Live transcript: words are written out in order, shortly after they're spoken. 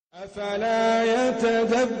أفلا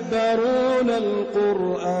يتدبرون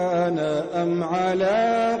القرآن أم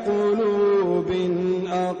على قلوب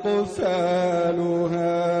أقفالها؟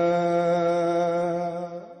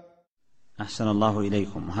 أحسن الله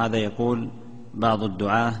إليكم. هذا يقول: بعض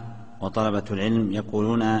الدعاة وطلبة العلم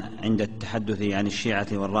يقولون عند التحدث عن الشيعة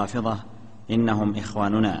والرافضة إنهم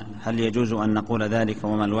إخواننا، هل يجوز أن نقول ذلك،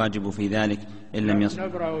 وما الواجب في ذلك إن لم يصل؟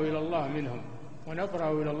 نبرأ إلى الله منهم،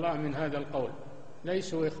 ونبرأ إلى الله من هذا القول.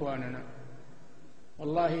 ليسوا إخواننا،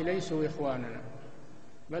 والله ليسوا إخواننا،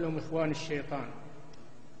 بل هم إخوان الشيطان،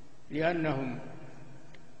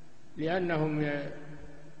 لأنهم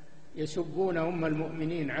يسبون أم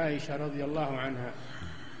المؤمنين عائشة رضي الله عنها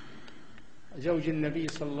زوج النبي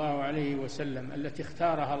صلى الله عليه وسلم، التي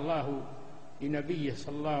اختارها الله لنبيه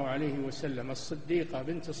صلى الله عليه وسلم، الصديقة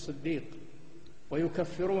بنت الصديق،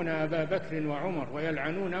 ويكفرون أبا بكر وعمر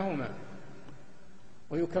ويلعنونهما،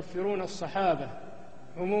 ويكفرون الصحابة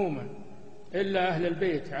عموما إلا أهل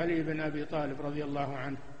البيت علي بن أبي طالب رضي الله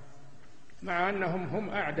عنه، مع أنهم هم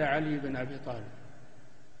أعدى علي بن أبي طالب.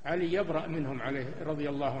 علي يبرأ منهم عليه رضي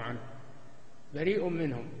الله عنه، بريء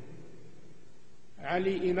منهم.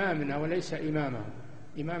 علي إمامنا وليس إمامهم،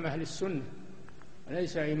 إمام أهل السنة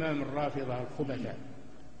وليس إمام الرافضة الخبثاء.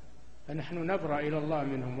 فنحن نبرأ إلى الله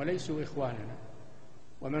منهم وليسوا إخواننا.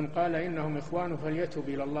 ومن قال إنهم إخوان فليتب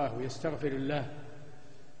إلى الله ويستغفر الله،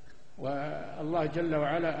 والله جل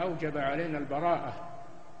وعلا أوجب علينا البراءة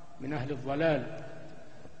من أهل الضلال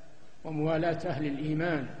وموالاة أهل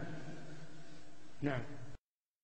الإيمان. نعم.